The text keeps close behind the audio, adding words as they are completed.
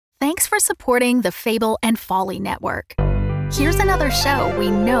for supporting the Fable and Folly Network. Here's another show we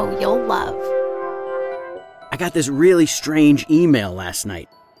know you'll love. I got this really strange email last night.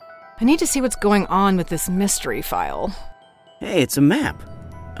 I need to see what's going on with this mystery file. Hey, it's a map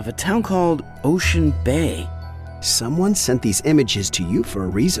of a town called Ocean Bay. Someone sent these images to you for a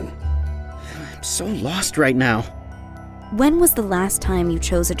reason. I'm so lost right now. When was the last time you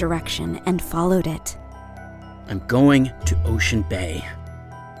chose a direction and followed it? I'm going to Ocean Bay.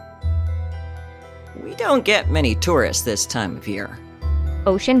 We don't get many tourists this time of year.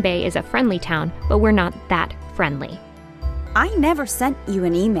 Ocean Bay is a friendly town, but we're not that friendly. I never sent you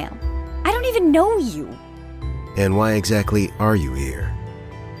an email. I don't even know you. And why exactly are you here?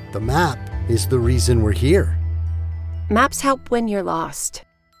 The map is the reason we're here. Maps help when you're lost.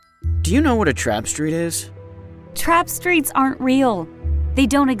 Do you know what a trap street is? Trap streets aren't real. They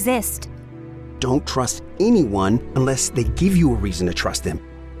don't exist. Don't trust anyone unless they give you a reason to trust them.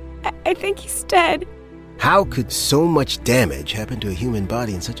 I think he's dead. How could so much damage happen to a human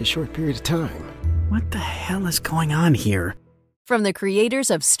body in such a short period of time? What the hell is going on here? From the creators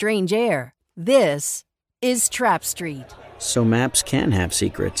of Strange Air, this is Trap Street. So maps can have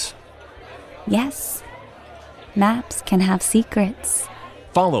secrets. Yes. Maps can have secrets.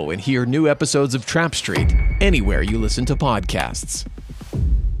 Follow and hear new episodes of Trap Street anywhere you listen to podcasts.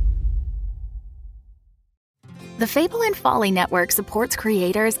 The Fable and Folly Network supports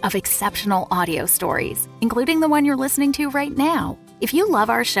creators of exceptional audio stories, including the one you're listening to right now. If you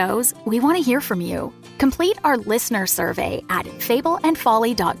love our shows, we want to hear from you. Complete our listener survey at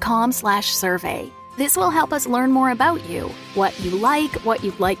fableandfolly.com/survey. This will help us learn more about you, what you like, what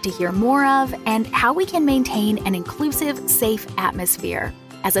you'd like to hear more of, and how we can maintain an inclusive, safe atmosphere.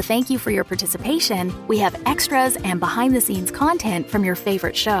 As a thank you for your participation, we have extras and behind-the-scenes content from your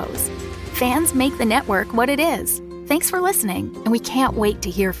favorite shows. Fans make the network what it is. Thanks for listening, and we can't wait to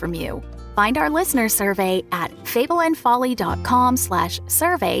hear from you. Find our listener survey at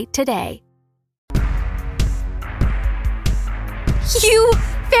fableandfolly.com/survey today. You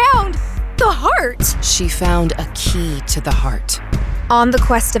found the heart! She found a key to the heart. On the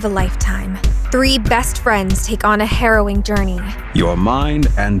quest of a lifetime, 3 best friends take on a harrowing journey. Your mind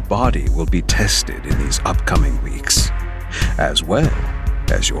and body will be tested in these upcoming weeks, as well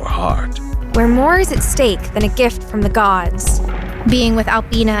as your heart. Where more is at stake than a gift from the gods. Being with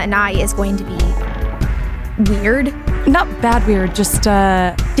Albina and I is going to be weird. Not bad weird, just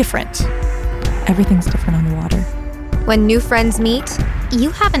different. Everything's different on the water. When new friends meet,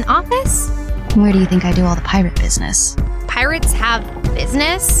 you have an office? Where do you think I do all the pirate business? Pirates have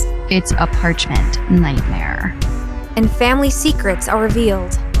business? It's a parchment nightmare. And family secrets are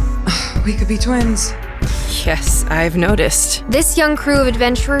revealed. We could be twins. Yes, I've noticed. This young crew of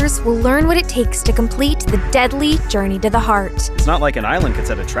adventurers will learn what it takes to complete the deadly journey to the heart. It's not like an island could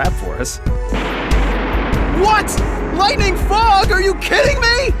set a trap for us. What? Lightning fog? Are you kidding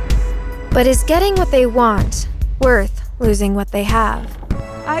me? But is getting what they want worth losing what they have?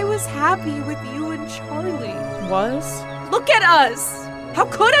 I was happy with you and Charlie. Was? Look at us! How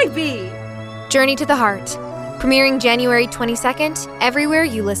could I be? Journey to the Heart. Premiering January 22nd, everywhere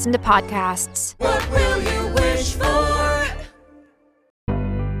you listen to podcasts. What will you wish for?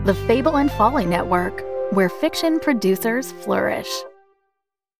 The Fable and Folly Network, where fiction producers flourish.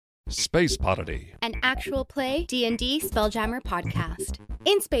 Space Podity, an actual play D&D Spelljammer podcast.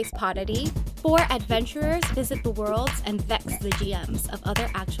 In Space Podity, 4 adventurers visit the worlds and vex the GMs of other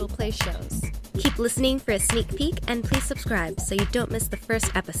actual play shows. Keep listening for a sneak peek, and please subscribe so you don't miss the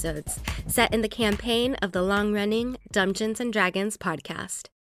first episodes, set in the campaign of the long-running Dungeons & Dragons podcast.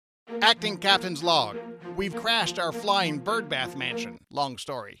 Acting Captain's Log. We've crashed our flying birdbath mansion. Long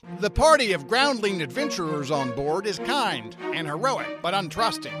story. The party of groundling adventurers on board is kind and heroic, but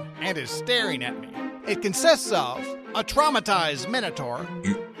untrusting, and is staring at me. It consists of a traumatized minotaur.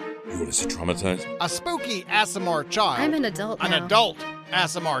 You want to say traumatized? A spooky Aasimar child. I'm an adult now. An adult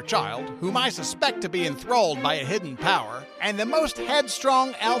Aasimar child, whom I suspect to be enthralled by a hidden power, and the most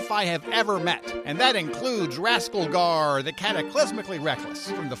headstrong elf I have ever met. And that includes Rascalgar, the cataclysmically reckless,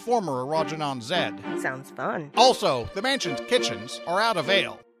 from the former Arajanon Zed. Sounds fun. Also, the mansion's kitchens are out of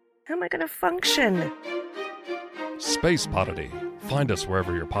ale. How am I going to function? Space Podity. Find us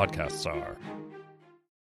wherever your podcasts are.